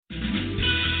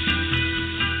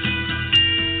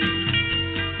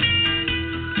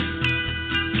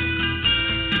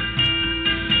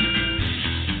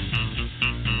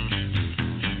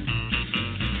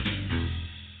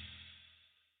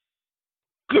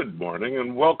Good morning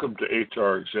and welcome to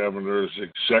HRExaminer's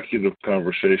Executive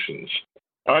Conversations.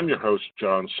 I'm your host,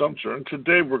 John Sumser, and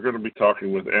today we're going to be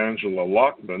talking with Angela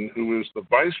Lockman, who is the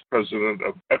Vice President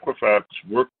of Equifax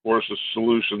Workforce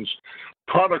Solutions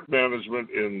Product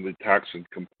Management in the Tax and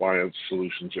Compliance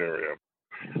Solutions area.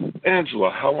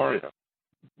 Angela, how are you?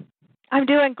 I'm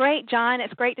doing great, John.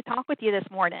 It's great to talk with you this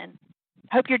morning.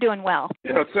 Hope you're doing well.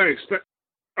 Yeah, thanks.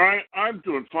 I'm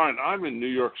doing fine. I'm in New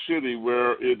York City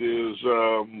where it is,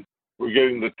 we're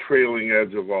getting the trailing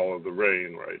edge of all of the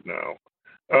rain right now.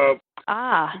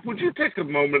 Would you take a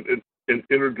moment and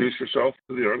introduce yourself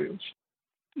to the audience?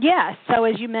 Yes. So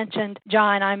as you mentioned,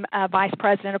 John, I'm Vice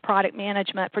President of Product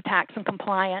Management for Tax and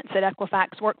Compliance at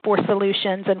Equifax Workforce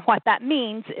Solutions. And what that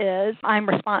means is I'm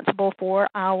responsible for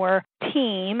our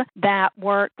team that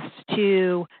works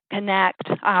to connect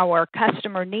our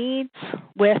customer needs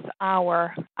with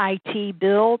our IT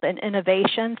build and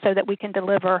innovation so that we can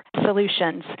deliver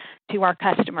solutions to our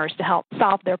customers to help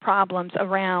solve their problems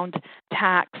around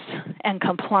tax and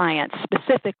compliance,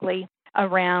 specifically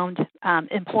around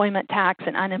employment tax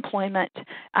and unemployment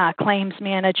claims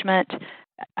management,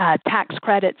 tax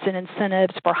credits and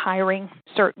incentives for hiring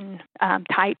certain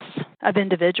types of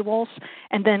individuals,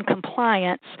 and then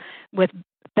compliance with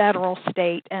federal,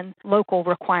 state, and local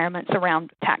requirements around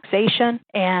taxation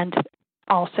and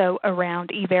also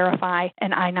around E-Verify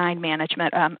and I-9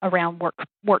 management around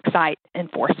worksite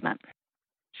enforcement.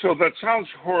 So that sounds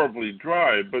horribly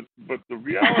dry, but the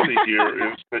reality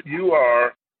here is that you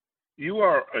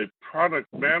are a product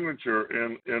manager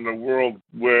in a world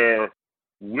where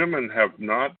women have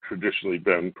not traditionally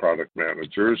been product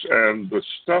managers, and the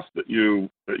stuff that you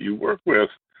work with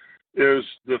is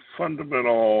the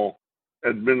fundamental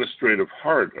administrative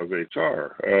heart of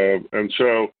HR. And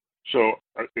so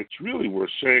it's really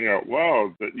worth saying out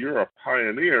loud that you're a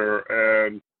pioneer,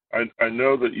 and I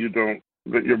know that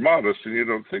that you're modest and you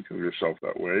don't think of yourself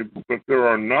that way, but there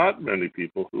are not many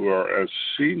people who are as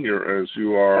senior as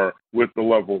you are with the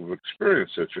level of experience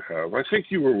that you have. I think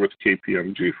you were with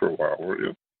KPMG for a while, weren't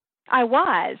you? I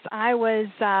was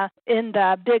in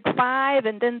the Big Five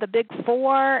and then the Big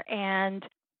Four, and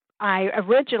I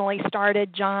originally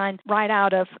started, John, right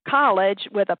out of college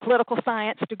with a political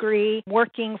science degree,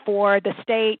 working for the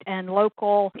state and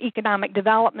local economic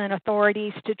development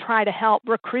authorities to try to help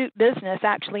recruit business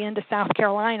actually into South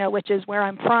Carolina, which is where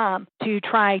I'm from, to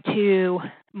try to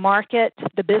market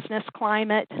the business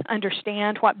climate,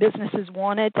 understand what businesses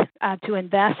wanted to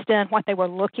invest in, what they were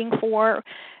looking for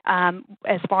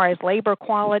as far as labor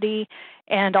quality,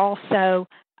 and also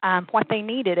what they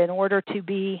needed in order to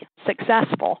be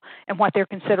successful and what their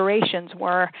considerations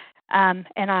were. And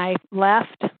I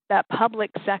left that public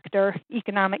sector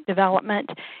economic development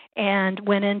and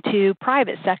went into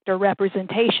private sector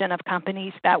representation of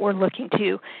companies that were looking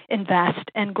to invest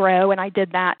and grow. And I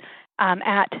did that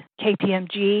at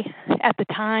KPMG at the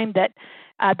time that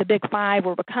the Big Five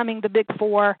were becoming the Big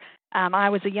Four. I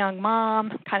was a young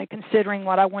mom, kind of considering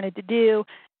what I wanted to do.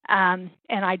 And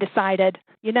I decided,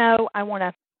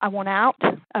 I want out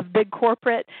of big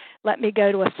corporate. Let me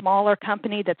go to a smaller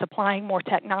company that's applying more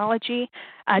technology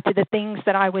to the things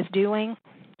that I was doing.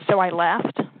 So I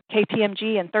left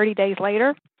KPMG, and 30 days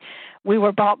later, we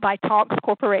were bought by Talks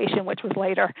Corporation, which was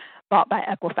later bought by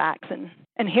Equifax,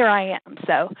 and here I am.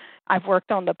 So I've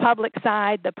worked on the public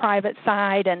side, the private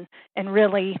side, and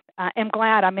really am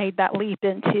glad I made that leap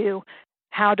into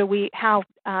how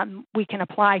we can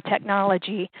apply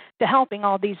technology to helping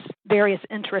all these various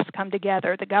interests come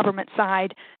together, the government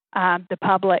side, the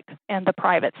public, and the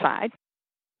private side.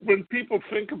 When people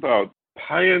think about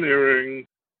pioneering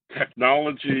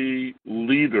technology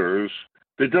leaders,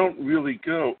 they don't really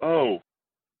go, oh,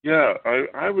 yeah,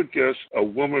 I would guess a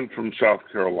woman from South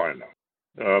Carolina.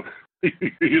 So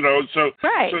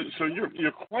right. So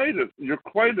you're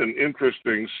quite an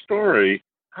interesting story.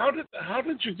 How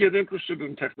did you get interested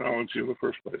in technology in the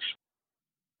first place?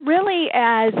 Really,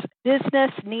 as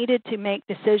business needed to make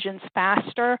decisions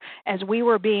faster, as we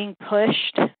were being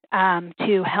pushed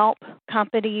to help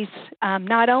companies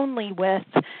not only with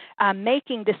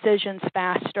making decisions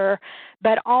faster,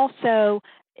 but also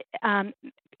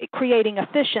creating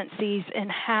efficiencies in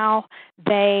how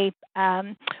they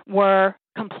were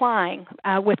complying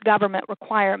with government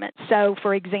requirements. So,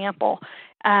 for example,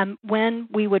 when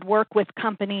we would work with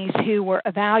companies who were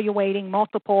evaluating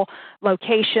multiple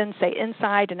locations, say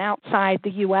inside and outside the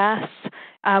U.S.,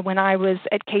 when I was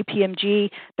at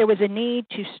KPMG, there was a need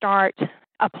to start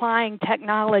applying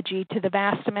technology to the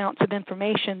vast amounts of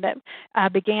information that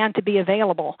began to be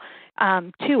available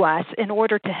to us in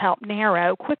order to help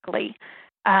narrow quickly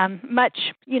much,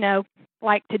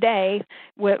 like today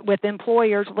with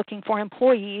employers looking for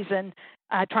employees and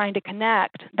trying to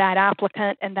connect that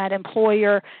applicant and that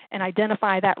employer and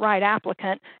identify that right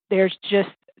applicant. There's just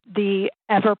the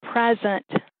ever-present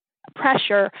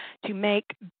pressure to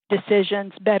make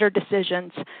decisions, better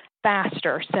decisions,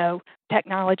 faster. So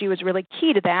technology was really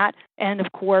key to that. And,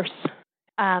 of course,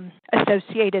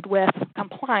 associated with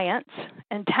compliance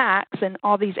and tax and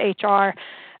all these HR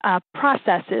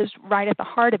processes right at the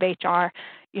heart of HR,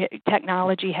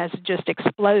 technology has just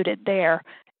exploded there.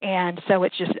 And so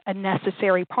it's just a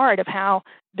necessary part of how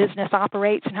business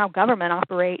operates and how government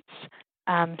operates.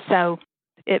 So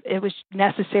it was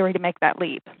necessary to make that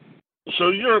leap. So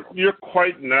you're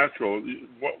quite natural.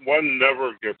 One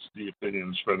never gets the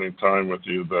opinion spending time with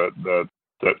you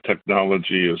that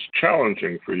technology is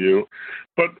challenging for you,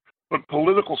 but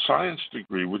political science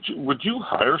degree, would you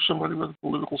hire somebody with a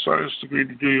political science degree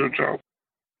to do your job?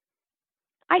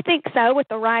 I think so, with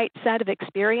the right set of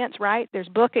experience, right? There's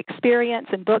book experience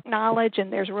and book knowledge,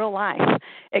 and there's real life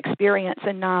experience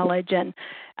and knowledge. And,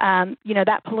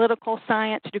 that political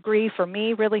science degree for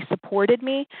me really supported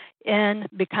me in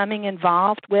becoming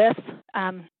involved with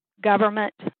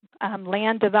government,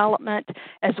 land development,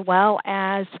 as well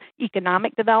as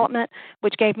economic development,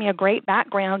 which gave me a great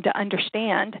background to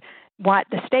understand what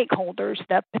the stakeholders,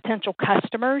 the potential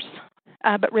customers,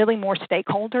 but really more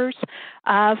stakeholders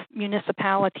of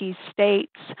municipalities,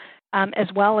 states, as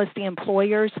well as the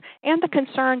employers and the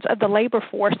concerns of the labor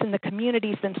force and the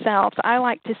communities themselves. I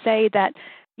like to say that,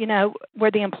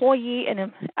 we're the employee,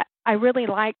 and I really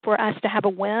like for us to have a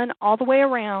win all the way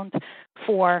around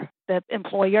for the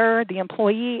employer, the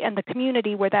employee, and the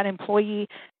community where that employee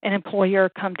and employer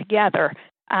come together.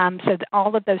 So that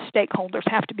all of those stakeholders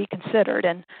have to be considered,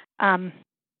 and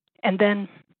then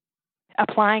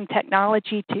applying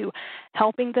technology to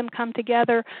helping them come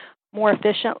together more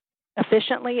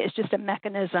efficiently is just a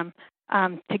mechanism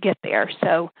to get there.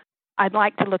 So I'd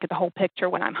like to look at the whole picture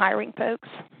when I'm hiring folks.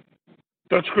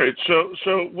 That's great.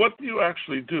 So what do you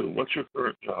actually do? What's your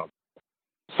current job?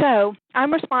 So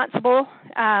I'm responsible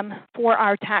for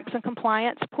our tax and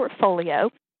compliance portfolio,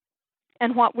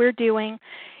 and what we're doing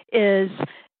is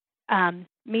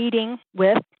meeting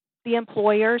with the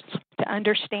employers to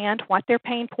understand what their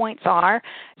pain points are,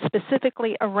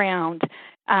 specifically around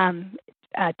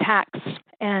tax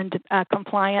and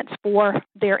compliance for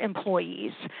their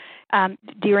employees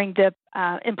during the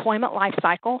employment life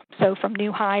cycle. So from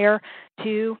new hire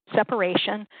to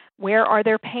separation, where are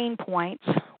their pain points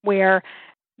where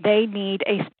they need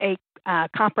a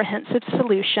comprehensive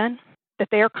solution that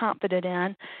they're confident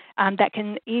in that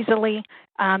can easily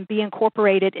be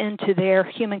incorporated into their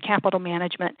human capital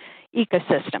management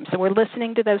ecosystem. So we're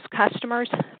listening to those customers,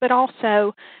 but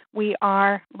also we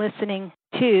are listening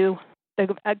to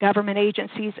the government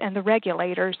agencies and the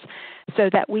regulators so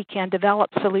that we can develop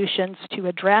solutions to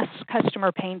address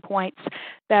customer pain points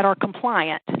that are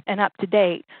compliant and up to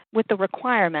date with the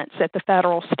requirements at the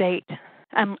federal, state,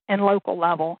 and local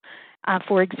level.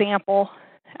 For example,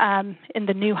 in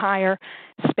the new hire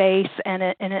space and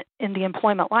in the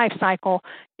employment life cycle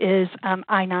is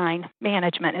I-9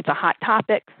 management. It's a hot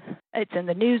topic. It's in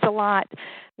the news a lot.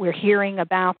 We're hearing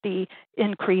about the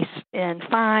increase in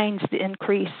fines,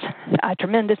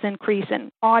 tremendous increase in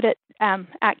audit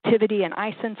activity and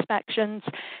ICE inspections.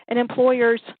 And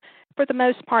employers, for the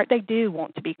most part, they do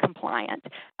want to be compliant,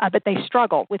 but they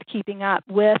struggle with keeping up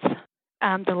with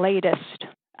the latest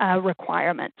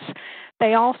requirements.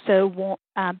 They also want,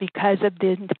 because of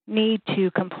the need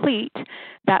to complete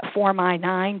that Form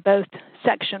I-9, both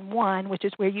Section 1, which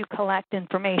is where you collect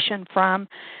information from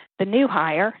the new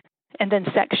hire, and then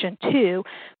Section 2,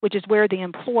 which is where the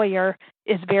employer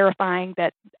is verifying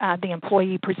that the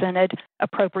employee presented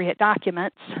appropriate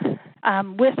documents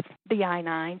with the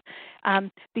I-9.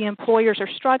 The employers are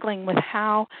struggling with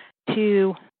how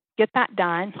to get that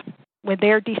done when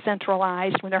they're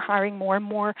decentralized, when they're hiring more and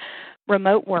more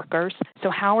remote workers.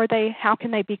 So how can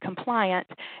they be compliant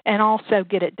and also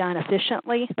get it done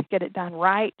efficiently, get it done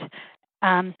right,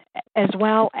 as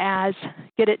well as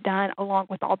get it done along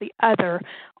with all the other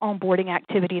onboarding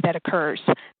activity that occurs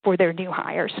for their new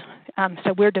hires.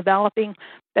 So we're developing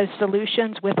those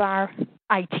solutions with our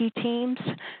IT teams,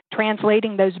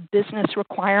 translating those business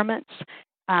requirements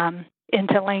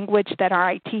into language that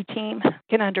our IT team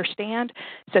can understand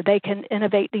so they can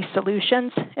innovate these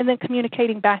solutions, and then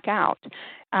communicating back out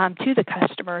to the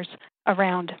customers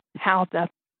around how the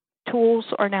tools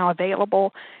are now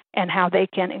available and how they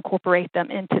can incorporate them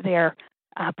into their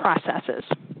processes.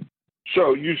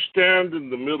 So you stand in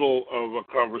the middle of a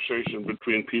conversation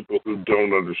between people who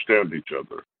don't understand each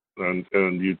other.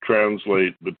 and you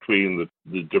translate between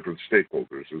the different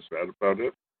stakeholders. Is that about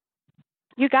it?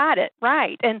 You got it,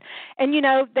 right. And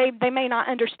they may not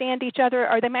understand each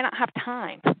other, or they may not have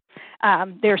time.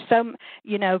 There's so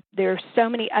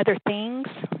many other things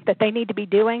that they need to be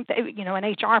doing. An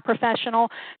HR professional,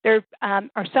 there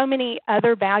are so many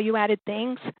other value-added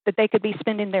things that they could be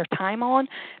spending their time on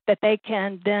that they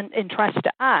can then entrust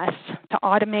to us to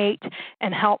automate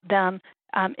and help them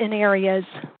in areas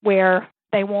where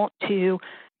they want to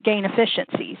gain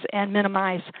efficiencies and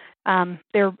minimize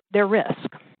their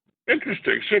risk.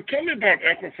 Interesting. So tell me about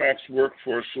Equifax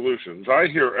Workforce Solutions. I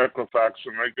hear Equifax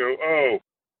and I go, oh,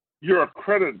 you're a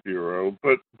credit bureau,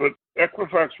 but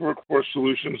Equifax Workforce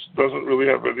Solutions doesn't really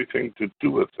have anything to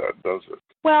do with that, does it?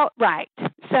 Well, right.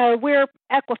 So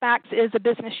Equifax is a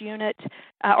business unit,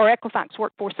 or Equifax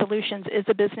Workforce Solutions is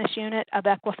a business unit of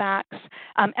Equifax.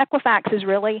 Equifax is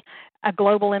really a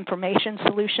global information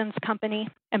solutions company,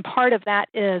 and part of that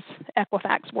is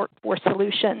Equifax Workforce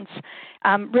Solutions.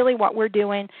 Really what we're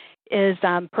doing is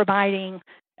providing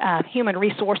human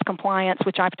resource compliance,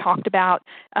 which I've talked about,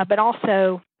 but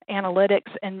also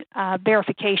analytics and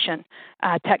verification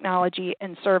technology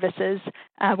and services.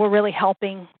 We're really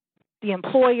helping the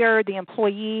employer, the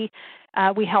employee.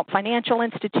 We help financial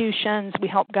institutions. We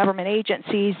help government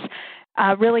agencies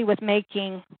really with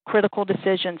making critical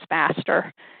decisions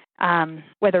faster,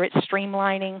 whether it's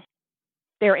streamlining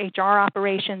their HR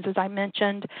operations, as I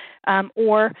mentioned,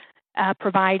 or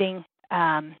providing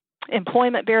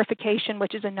employment verification,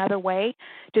 which is another way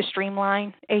to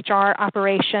streamline HR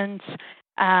operations,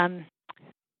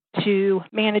 to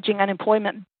managing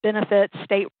unemployment benefits,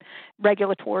 state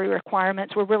regulatory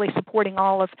requirements. We're really supporting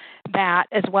all of that,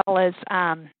 as well as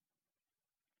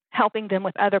helping them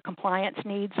with other compliance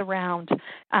needs around,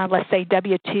 let's say,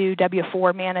 W-2,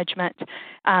 W-4 management,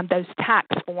 those tax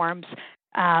forms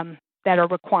that are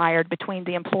required between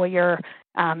the employer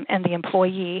and the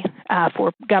employee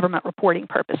for government reporting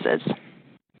purposes.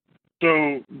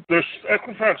 So this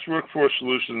Equifax Workforce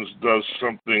Solutions does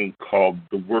something called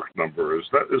the work number. Is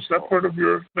that part of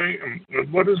your thing?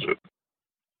 And what is it?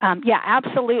 Yeah,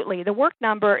 absolutely. The work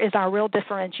number is our real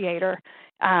differentiator,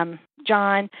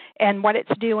 John, and what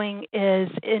it's doing is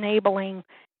enabling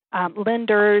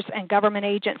lenders and government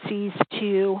agencies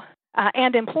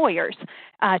and employers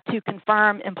to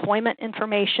confirm employment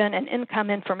information and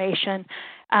income information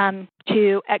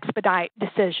to expedite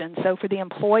decisions. So for the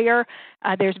employer,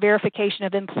 there's verification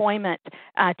of employment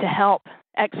to help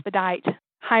expedite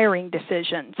hiring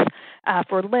decisions.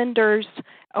 For lenders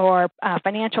or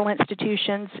financial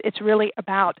institutions, it's really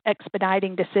about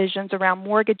expediting decisions around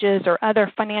mortgages or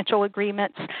other financial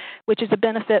agreements, which is a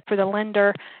benefit for the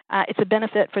lender. It's a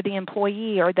benefit for the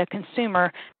employee or the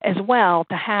consumer as well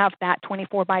to have that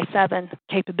 24/7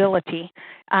 capability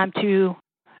to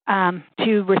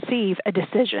receive a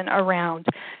decision around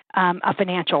a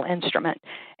financial instrument.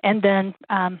 And then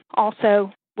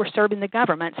also we're serving the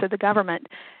government, so the government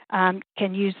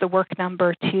can use the work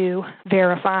number to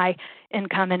verify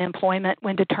income and employment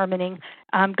when determining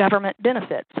government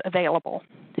benefits available.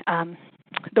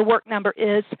 The work number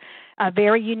is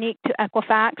very unique to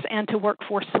Equifax and to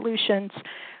Workforce Solutions.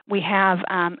 We have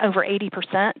over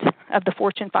 80% of the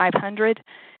Fortune 500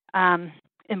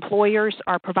 employers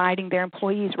are providing their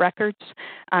employees' records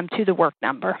to the work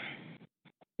number.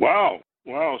 Wow.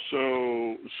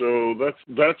 So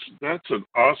that's an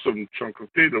awesome chunk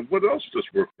of data. What else does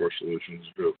Workforce Solutions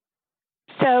do?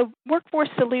 So Workforce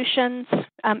Solutions,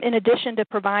 in addition to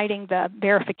providing the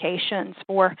verifications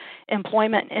for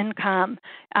employment income,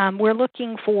 we're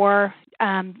looking for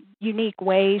unique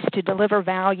ways to deliver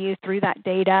value through that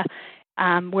data.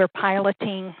 We're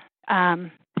piloting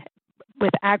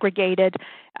with aggregated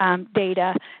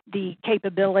data the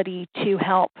capability to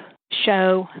help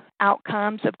show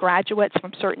outcomes of graduates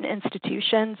from certain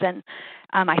institutions, and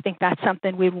I think that's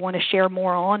something we want to share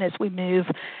more on as we move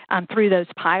through those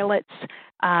pilots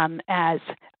as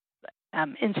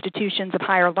institutions of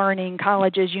higher learning,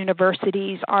 colleges,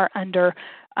 universities are under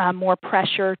more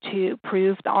pressure to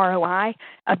prove the ROI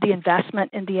of the investment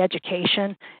in the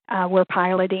education. We're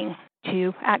piloting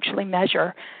to actually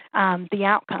measure the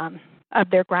outcome of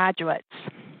their graduates.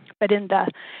 But in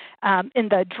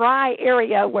the dry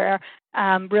area where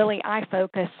really I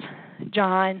focus,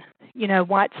 John,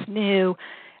 what's new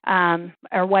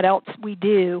or what else we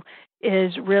do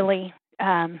is really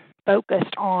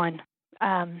focused on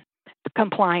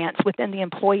compliance within the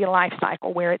employee life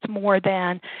cycle, where it's more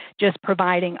than just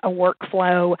providing a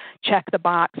workflow, check the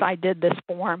box, I did this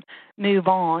form, move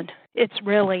on. It's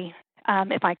really,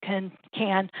 if I can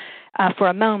for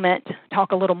a moment,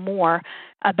 talk a little more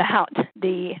about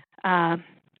the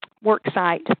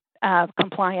worksite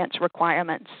compliance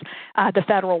requirements, the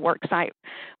federal worksite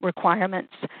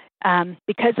requirements.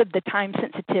 Because of the time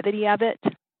sensitivity of it,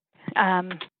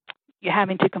 you're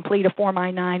having to complete a Form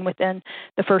I-9 within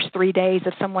the first 3 days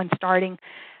of someone starting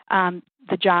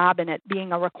the job, and it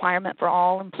being a requirement for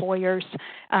all employers,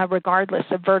 regardless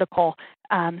of vertical,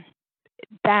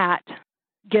 that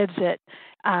gives it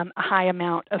a high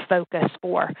amount of focus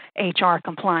for HR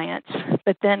compliance.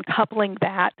 But then coupling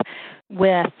that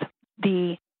with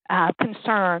the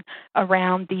concern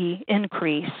around the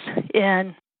increase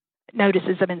in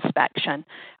notices of inspection,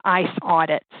 ICE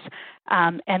audits,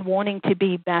 and wanting to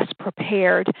be best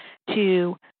prepared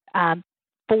to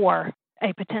for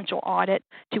a potential audit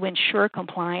to ensure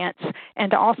compliance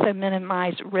and to also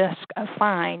minimize risk of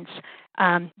fines,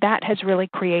 that has really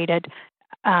created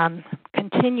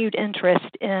continued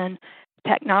interest in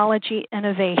technology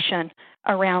innovation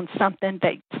around something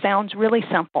that sounds really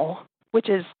simple, which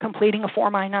is completing a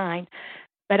Form I-9,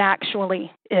 but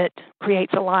actually it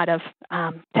creates a lot of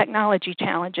technology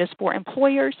challenges for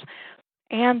employers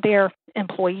and their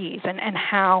employees and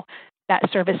how that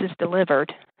service is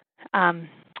delivered.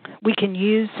 We can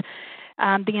use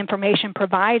the information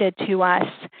provided to us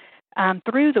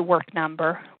through the work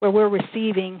number, where we're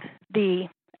receiving the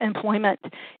employment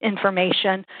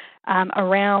information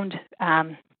around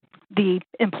the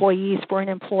employees for an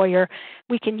employer.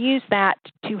 We can use that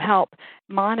to help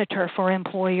monitor for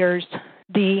employers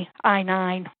the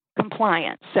I-9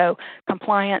 compliance, so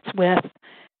compliance with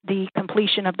the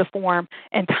completion of the form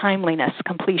and timeliness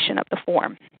completion of the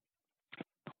form.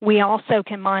 We also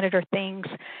can monitor things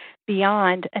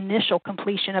beyond initial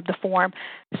completion of the form,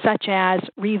 such as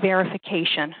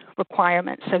re-verification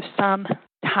requirements. So some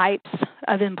types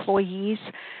of employees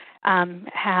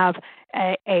have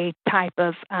a type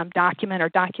of document or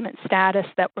document status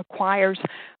that requires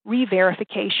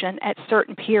re-verification at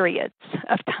certain periods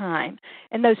of time.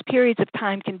 And those periods of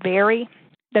time can vary.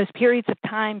 Those periods of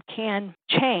time can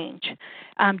change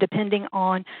depending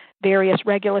on various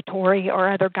regulatory or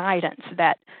other guidance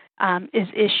that is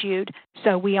issued.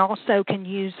 So we also can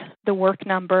use the work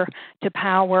number to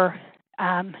power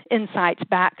insights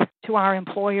back to our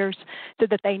employers so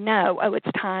that they know, oh,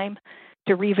 it's time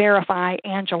to re-verify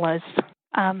Angela's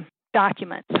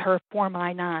documents, her Form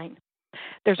I-9.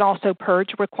 There's also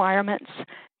purge requirements.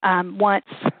 Once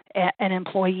an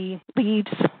employee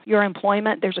leaves your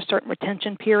employment, there's a certain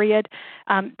retention period.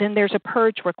 Then there's a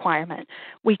purge requirement.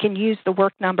 We can use the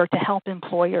work number to help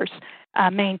employers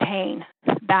maintain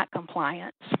that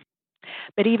compliance.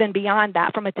 But even beyond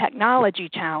that, from a technology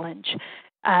challenge,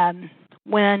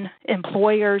 when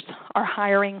employers are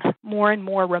hiring more and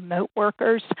more remote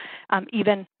workers,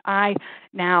 even I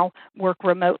now work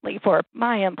remotely for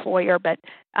my employer, but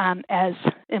as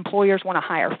employers want to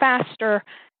hire faster,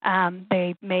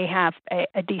 they may have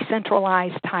a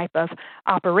decentralized type of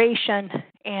operation,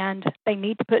 and they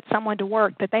need to put someone to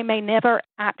work that they may never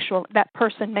that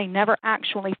person may never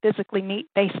actually physically meet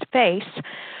face to face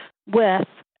with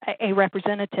a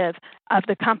representative of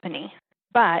the company.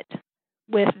 But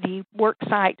with the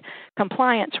worksite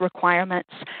compliance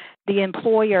requirements, the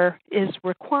employer is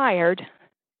required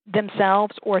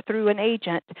themselves or through an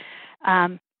agent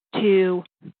to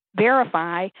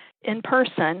verify in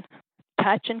person,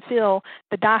 touch and fill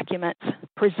the documents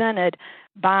presented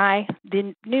by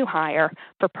the new hire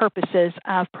for purposes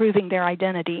of proving their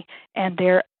identity and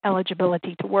their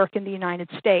eligibility to work in the United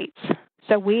States.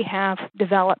 So we have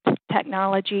developed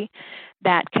technology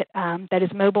that is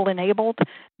mobile enabled,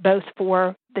 both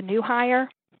for the new hire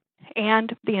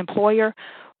and the employer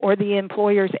or the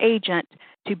employer's agent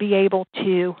to be able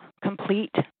to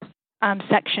complete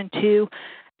Section 2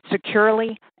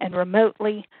 securely and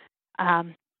remotely.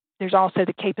 There's also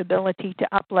the capability to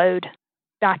upload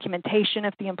documentation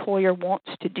if the employer wants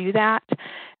to do that.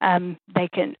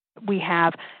 We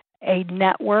have a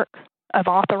network of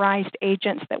authorized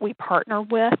agents that we partner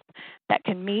with that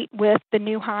can meet with the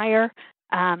new hire.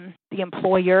 The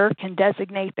employer can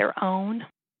designate their own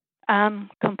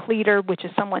completer, which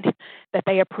is someone that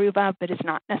they approve of, but is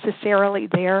not necessarily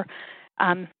their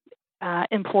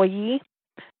employee.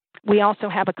 We also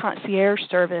have a concierge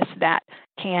service that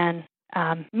can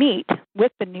meet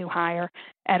with the new hire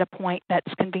at a point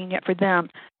that's convenient for them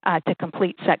to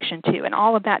complete Section 2. And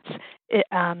all of that's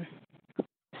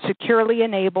securely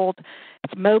enabled,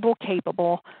 it's mobile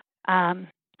capable,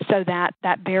 so that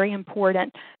that very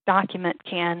important document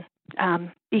can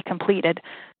be completed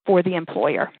for the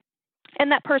employer.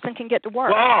 And that person can get to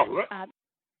work. Wow.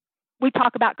 We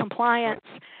talk about compliance.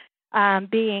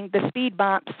 being the speed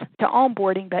bumps to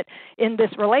onboarding. But in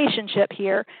this relationship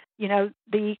here,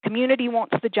 the community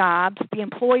wants the jobs, the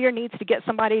employer needs to get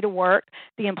somebody to work,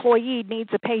 the employee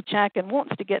needs a paycheck and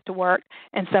wants to get to work,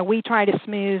 and so we try to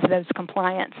smooth those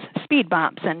compliance speed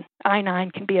bumps, and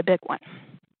I-9 can be a big one.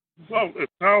 Well, it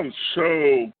sounds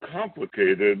so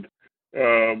complicated.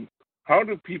 How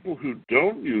do people who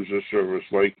don't use a service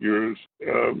like yours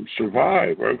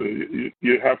survive?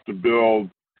 You have to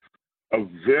build a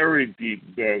very deep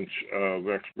bench of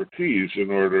expertise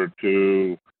in order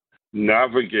to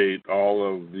navigate all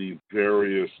of the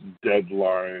various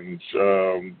deadlines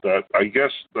that I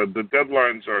guess the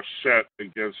deadlines are set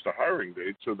against a hiring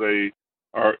date, so they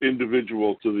are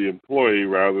individual to the employee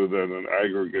rather than an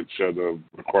aggregate set of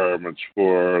requirements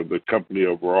for the company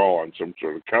overall on some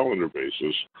sort of calendar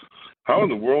basis. How in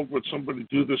the world would somebody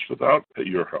do this without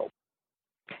your help?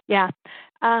 Yeah.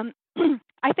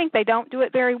 I think they don't do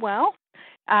it very well.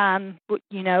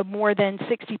 More than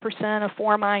 60% of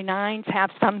Form I-9s have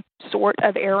some sort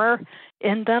of error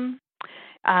in them.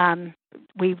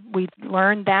 We've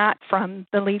learned that from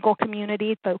the legal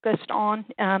community focused on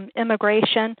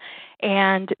immigration,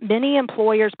 and many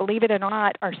employers, believe it or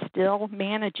not, are still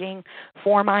managing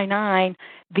Form I-9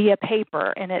 via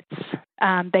paper, and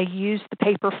they use the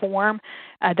paper form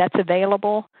that's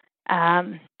available,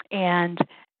 and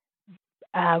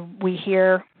we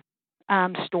hear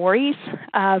stories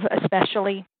of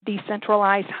especially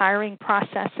decentralized hiring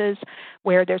processes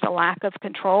where there's a lack of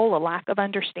control, a lack of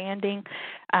understanding.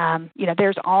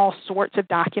 There's all sorts of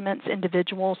documents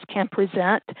individuals can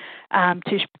present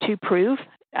to prove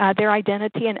their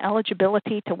identity and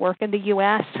eligibility to work in the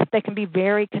U.S. They can be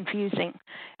very confusing.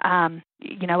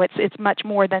 It's much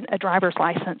more than a driver's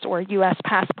license or a U.S.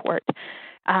 passport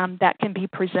that can be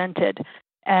presented.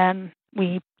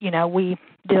 We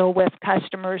deal with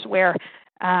customers where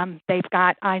they've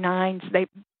got I-9s.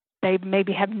 They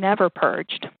maybe have never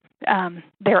purged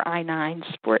their I-9s,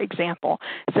 for example.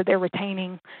 So they're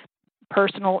retaining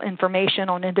personal information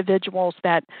on individuals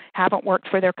that haven't worked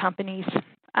for their companies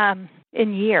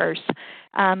in years.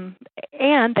 And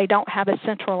they don't have a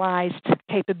centralized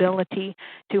capability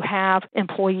to have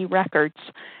employee records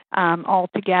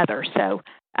altogether. So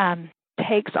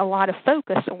takes a lot of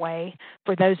focus away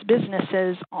for those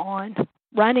businesses on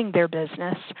running their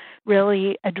business,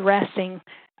 really addressing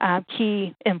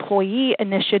key employee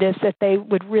initiatives that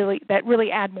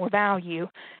really add more value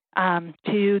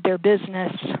to their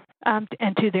business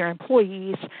and to their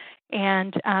employees,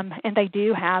 and they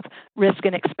do have risk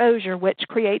and exposure, which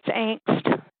creates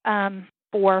angst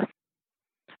for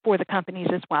the companies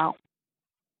as well.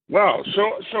 Wow.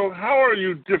 So how are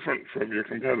you different from your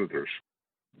competitors?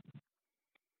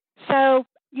 So,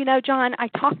 John, I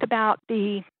talked about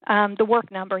the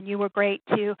work number, and you were great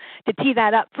to tee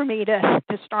that up for me to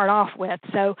start off with.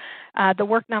 So the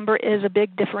work number is a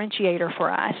big differentiator for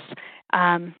us,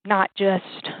 not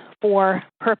just for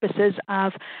purposes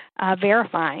of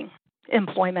verifying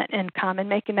employment income and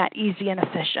making that easy and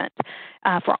efficient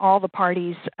for all the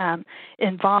parties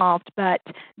involved, but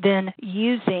then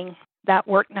using that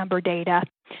work number data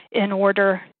in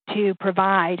order to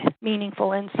provide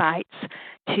meaningful insights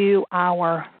to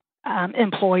our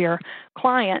employer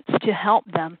clients to help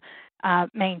them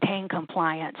maintain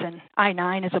compliance. And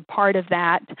I-9 is a part of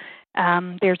that.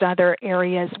 There's other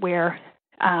areas where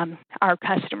our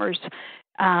customers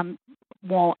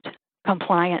want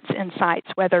compliance insights,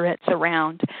 whether it's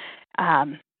around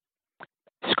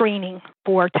screening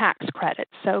for tax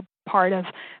credits. So part of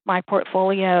my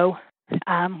portfolio,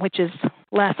 which is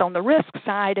less on the risk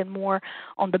side and more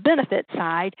on the benefit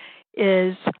side,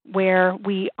 is where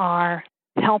we are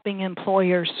helping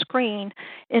employers screen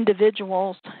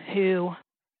individuals who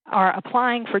are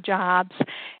applying for jobs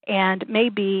and may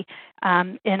be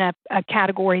in a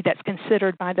category that's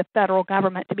considered by the federal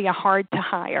government to be a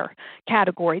hard-to-hire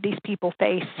category. These people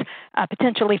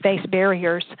potentially face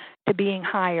barriers to being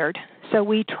hired. So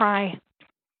we try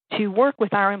to work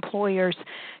with our employers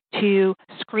to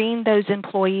screen those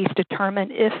employees, determine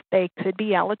if they could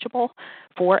be eligible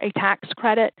for a tax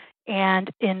credit, and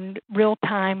in real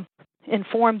time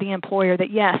inform the employer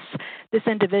that, yes, this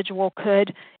individual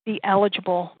could be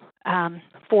eligible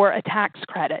for a tax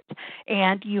credit,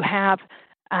 and you have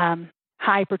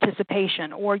high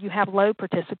participation or you have low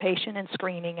participation in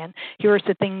screening, and here are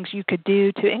the things you could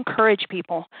do to encourage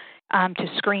people to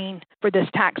screen for this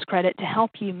tax credit to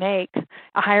help you make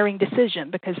a hiring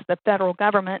decision, because the federal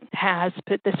government has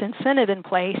put this incentive in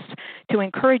place to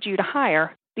encourage you to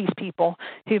hire these people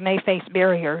who may face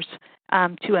barriers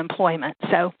to employment.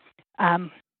 So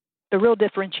the real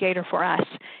differentiator for us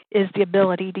is the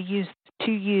ability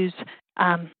to use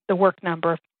the work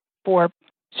number for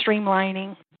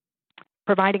streamlining,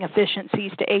 providing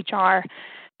efficiencies to HR,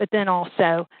 but then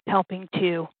also helping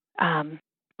to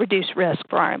reduce risk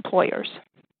for our employers.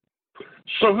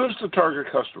 So who's the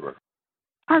target customer?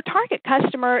 Our target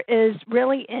customer is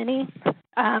really any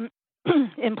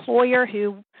employer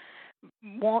who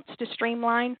wants to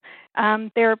streamline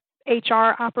their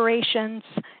HR operations.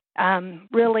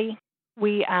 Really,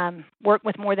 we work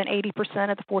with more than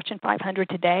 80% of the Fortune 500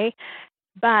 today,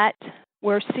 but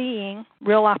we're seeing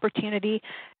real opportunity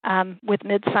with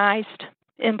mid-sized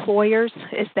employers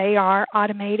as they are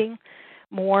automating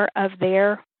more of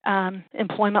their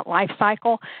employment life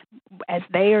cycle, as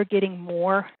they are getting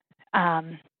more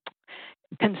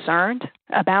concerned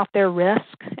about their risk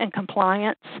and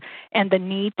compliance and the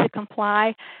need to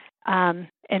comply, and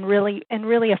really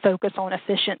a focus on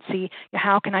efficiency.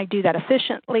 How can I do that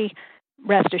efficiently?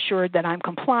 Rest assured that I'm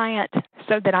compliant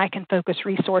so that I can focus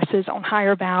resources on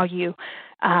higher value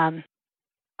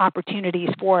opportunities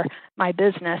for my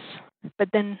business. But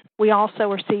then we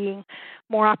also are seeing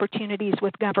more opportunities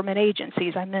with government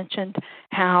agencies. I mentioned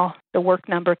how the work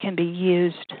number can be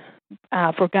used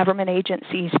for government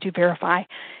agencies to verify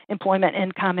employment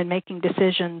income and making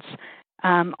decisions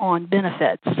on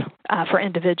benefits for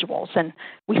individuals. And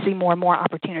we see more and more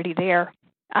opportunity there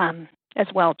as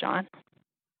well, John.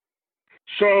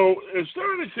 So is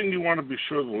there anything you want to be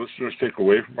sure the listeners take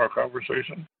away from our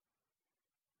conversation?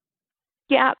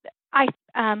 Yeah,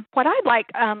 what I'd like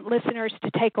listeners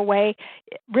to take away,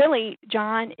 really,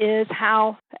 John, is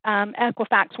how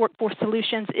Equifax Workforce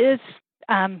Solutions is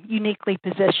uniquely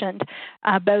positioned,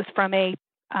 both from a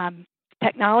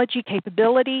technology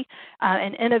capability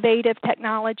and innovative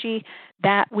technology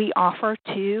that we offer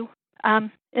to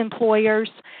employers,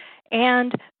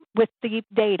 and with the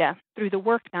data through the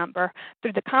work number.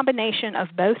 Through the combination of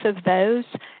both of those,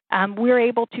 we're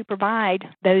able to provide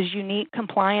those unique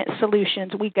compliance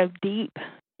solutions. We go deep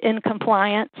in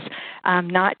compliance,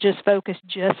 not just focus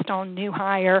just on new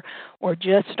hire or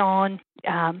just on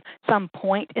some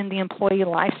point in the employee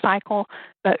life cycle,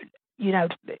 but,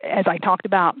 as I talked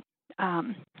about,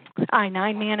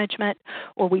 I-9 management,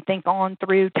 or we think on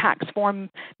through tax form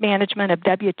management of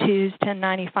W-2s,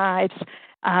 1095s,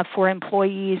 for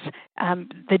employees.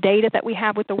 The data that we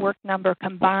have with the work number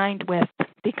combined with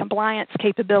the compliance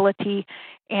capability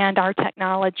and our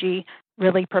technology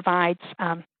really provides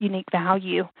unique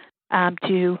value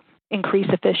to increase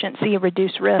efficiency and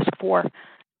reduce risk for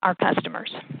our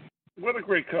customers. What a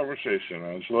great conversation,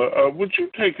 Angela. Would you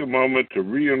take a moment to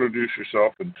reintroduce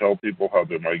yourself and tell people how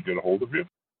they might get a hold of you?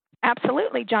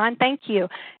 Absolutely, John. Thank you.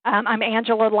 I'm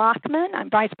Angela Lockman. I'm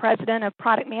Vice President of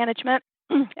Product Management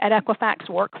at Equifax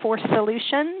Workforce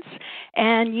Solutions,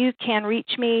 and you can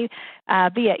reach me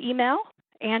via email,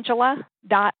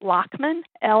 angela.lockman, Lockman,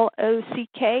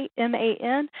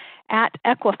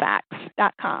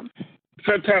 @equifax.com.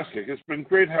 Fantastic. It's been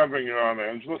great having you on,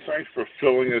 Angela. Thanks for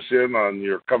filling us in on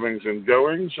your comings and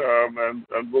goings,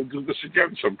 and we'll do this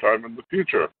again sometime in the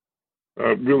future.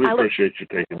 Really appreciate you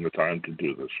taking the time to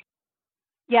do this.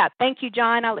 Yeah, thank you,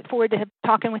 John. I look forward to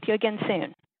talking with you again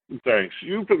soon. Thanks.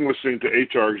 You've been listening to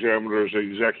HRExaminer's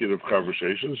Executive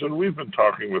Conversations, and we've been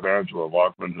talking with Angela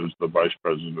Lockman, who's the Vice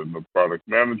President of Product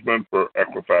Management for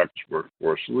Equifax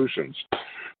Workforce Solutions.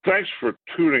 Thanks for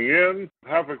tuning in.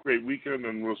 Have a great weekend,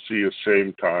 and we'll see you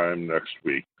same time next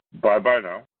week. Bye-bye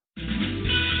now.